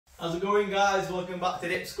How's it going, guys? Welcome back to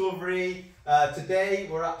Discovery. Today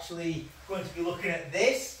we're actually going to be looking at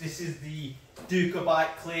this. This is the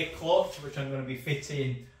Ducabike clear clutch, which I'm going to be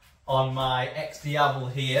fitting on my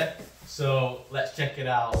XDiavel here. So let's check it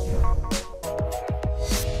out.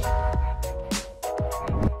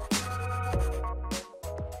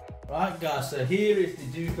 Right, guys, so here is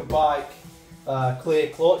the Ducabike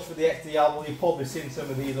clear clutch for the XDiavel. You've probably seen some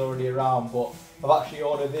of these already around, but I've actually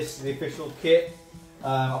ordered this, the official kit.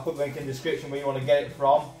 I'll put the link in the description where you want to get it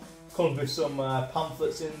from. Comes with some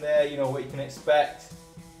pamphlets in there, you know, what you can expect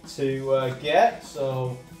to get.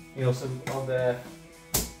 So, you know, some other,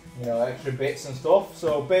 you know, extra bits and stuff.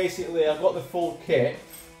 So basically I've got the full kit.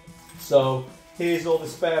 So here's all the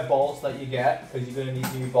spare bolts that you get, because you're going to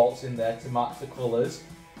need new bolts in there to match the colours.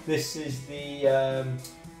 This is the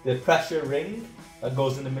pressure ring that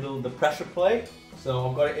goes in the middle of the pressure plate. So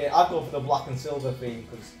I've got it in. I've gone for the black and silver theme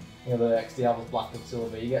because, you know, the XDiavel's black and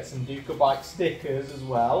silver. You get some Ducabike stickers as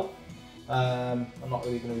well. I'm not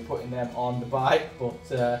really going to be putting them on the bike, but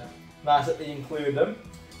nice that they include them.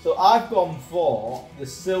 So I've gone for the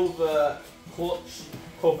silver clutch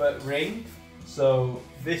cover ring. So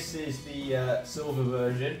this is the silver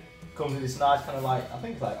version. Comes with this nice kind of like, I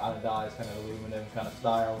think it's like anodized kind of aluminum kind of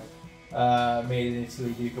style. Made in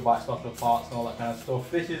Italy, Ducabike special parts and all that kind of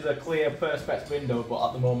stuff. This is a clear perspex window, but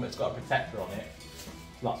at the moment it's got a protector on it.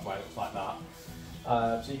 That's why it looks like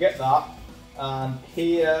that. So you get that, and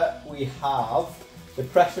here we have the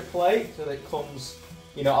pressure plate. So it comes,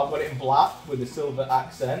 you know, I've got it in black with the silver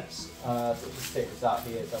accents. So just take this out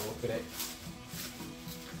here to have a look at it.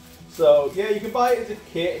 So yeah, you can buy it as a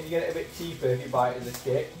kit, and you get it a bit cheaper if you buy it as a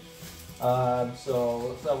kit. So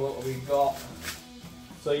let's have a look what we've got.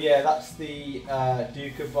 So yeah, that's the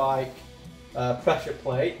Ducabike pressure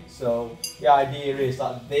plate. So the idea is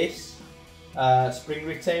that this spring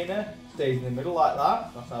retainer stays in the middle like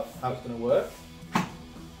that. That's how it's going to work.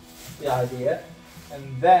 The idea.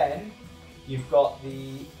 And then you've got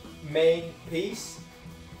the main piece.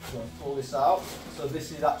 I'm going to pull this out. So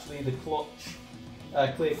this is actually the clutch,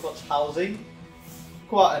 clear clutch housing.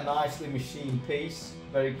 Quite a nicely machined piece.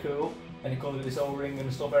 Very cool. And it comes with this O-ring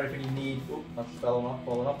and stuff. Everything you need. Oh, that's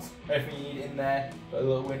fallen off. Everything you need in there. Got a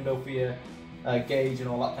little window for your gauge and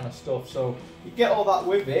all that kind of stuff. So you get all that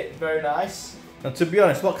with it. Very nice. Now, to be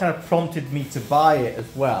honest, what kind of prompted me to buy it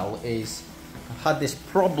as well is I've had this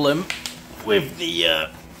problem with the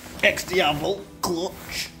XDiavel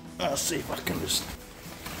clutch. Let's see if I can just.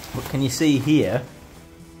 But can you see here?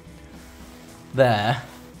 There,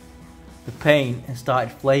 the paint has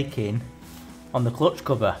started flaking on the clutch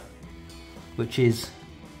cover, which is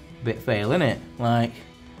a bit fail, isn't it? Like.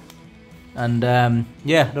 And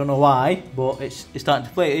yeah, I don't know why, but it's starting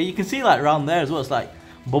to flake. You can see like around there as well, it's like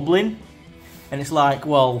bubbling. And it's like,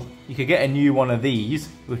 well, you could get a new one of these,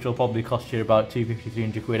 which will probably cost you about 250,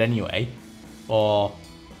 300 quid anyway. Or,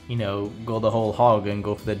 you know, go the whole hog and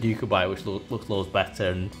go for the Ducabike, which looks loads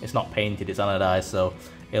better. And it's not painted, it's anodized, so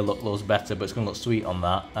it'll look loads better, but it's going to look sweet on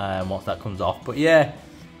that once that comes off. But yeah,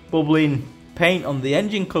 bubbling paint on the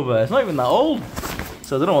engine cover. It's not even that old,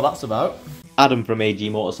 so I don't know what that's about. Adam from AG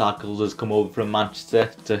Motorcycles has come over from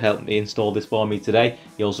Manchester to help me install this for me today.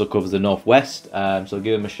 He also covers the Northwest, so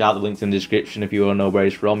give him a shout. The link's in the description if you want to know where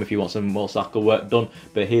he's from, if you want some motorcycle work done.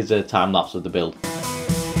 But here's a time lapse of the build.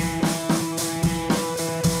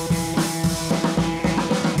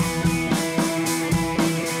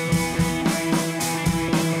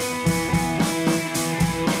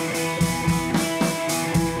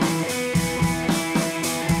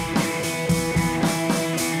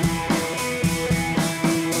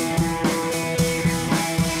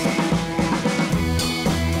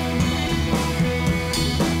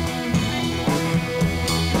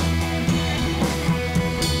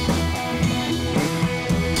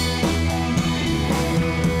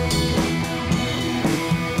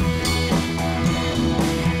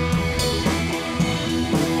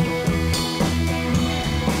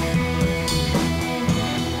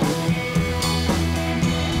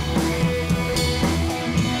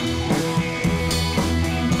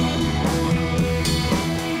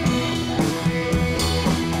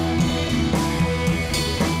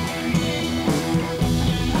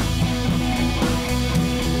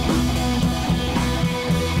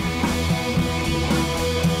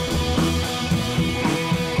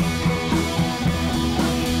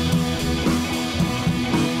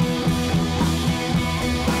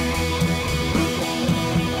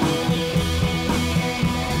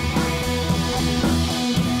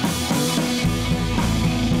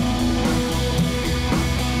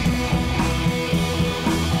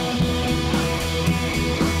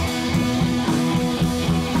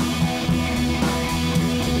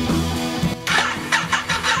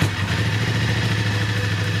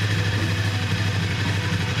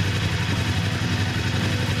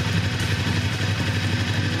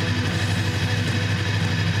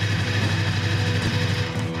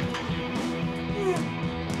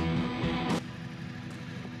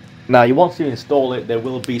 Now, once you install it, there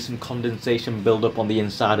will be some condensation build up on the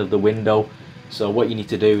inside of the window. So what you need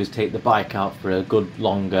to do is take the bike out for a good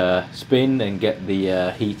long spin and get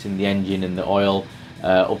the heat in the engine and the oil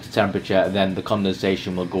up to temperature, and then the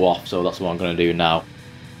condensation will go off. So that's what I'm going to do now.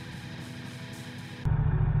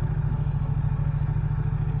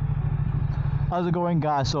 How's it going,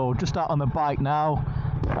 guys? So just out on the bike now.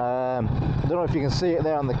 I don't know if you can see it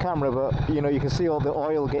there on the camera, but you know, you can see all the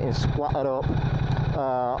oil getting splattered up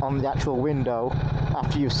on the actual window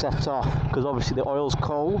after you've set off, because obviously the oil's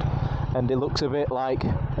cold and it looks a bit like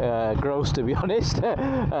gross, to be honest.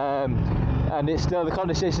 And it's still, the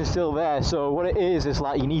condensation is still there. So what it is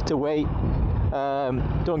like you need to wait.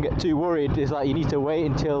 Don't get too worried. It's like you need to wait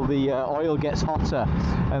until the oil gets hotter,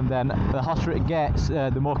 and then the hotter it gets,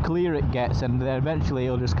 the more clear it gets, and then eventually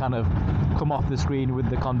it'll just kind of come off the screen with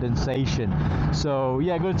the condensation. So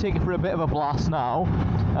yeah, I'm going to take it for a bit of a blast now,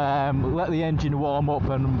 let the engine warm up,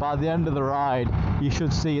 and by the end of the ride you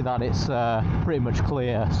should see that it's pretty much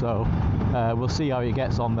clear. So we'll see how it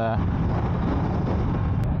gets on there.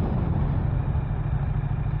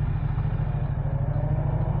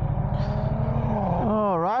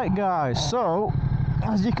 Alright guys, so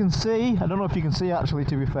as you can see, I don't know if you can see actually,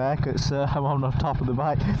 to be fair, because I'm on the top of the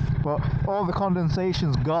bike, but all the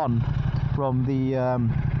condensation's gone from the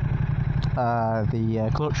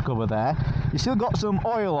clutch cover there. You still got some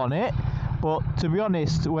oil on it, but to be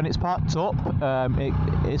honest, when it's packed up,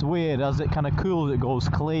 it's weird. As it kind of cools, it goes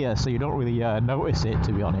clear, so you don't really notice it,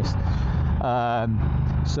 to be honest.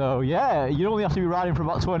 So yeah, you only have to be riding for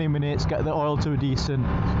about 20 minutes, get the oil to a decent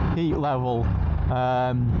heat level,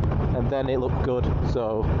 and then it looked good.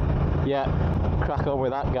 So yeah, crack on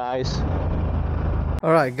with that, guys.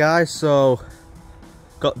 Alright guys, so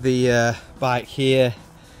got the bike here,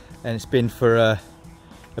 and it's been for a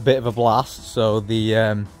bit of a blast. So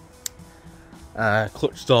the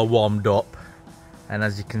clutch's all warmed up, and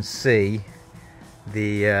as you can see,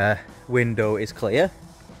 the window is clear.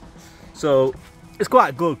 So it's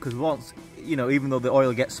quite good, because once, you know, even though the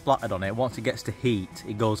oil gets splattered on it, once it gets to heat,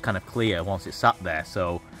 it goes kind of clear once it's sat there.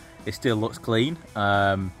 So it still looks clean,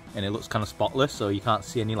 and it looks kind of spotless, so you can't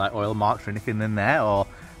see any like oil marks or anything in there, or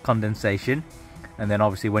condensation. And then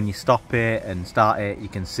obviously when you stop it and start it, you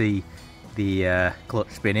can see the clutch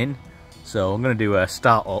spinning. So I'm going to do a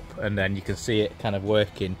start up, and then you can see it kind of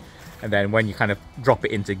working. And then when you kind of drop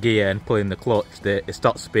it into gear and pull in the clutch, it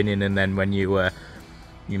starts spinning, and then when you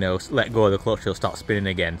you know, let go of the clutch, it'll start spinning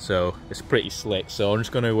again. So it's pretty slick. So I'm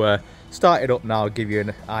just going to start it up now, give you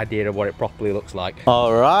an idea of what it properly looks like.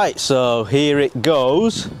 Alright, so here it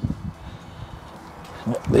goes.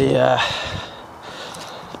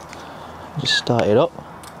 Just start it up.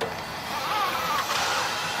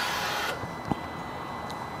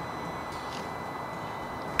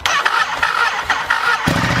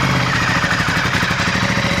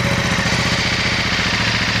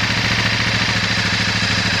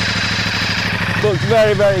 Looks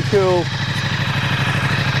very, very cool.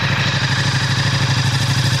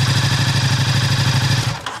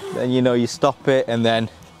 Then, you know, you stop it, and then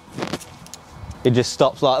it just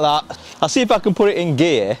stops like that. I'll see if I can put it in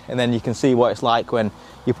gear, and then you can see what it's like when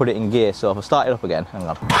you put it in gear. So if I start it up again, hang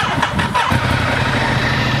on.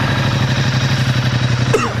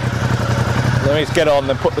 Let me just get on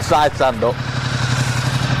and put the side stand up.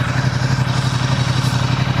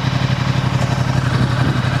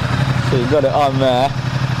 So you've got it on there.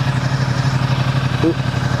 Oop.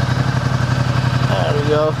 There we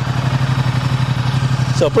go.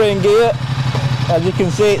 So put it in gear. As you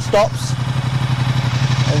can see, it stops.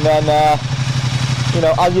 And then, you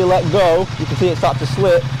know, as you let go, you can see it start to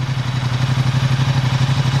slip.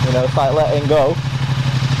 You know, it's like letting go.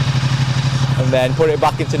 And then put it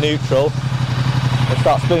back into neutral and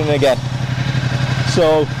start spinning again.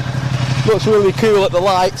 So, looks really cool at the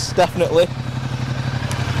lights, definitely.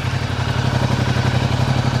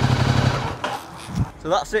 So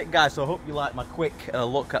that's it, guys. So I hope you like my quick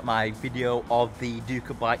look at my video of the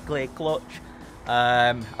Ducabike clear clutch.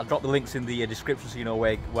 I'll drop the links in the description so you know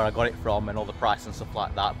where I got it from and all the price and stuff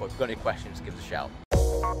like that. But if you've got any questions, give us a shout.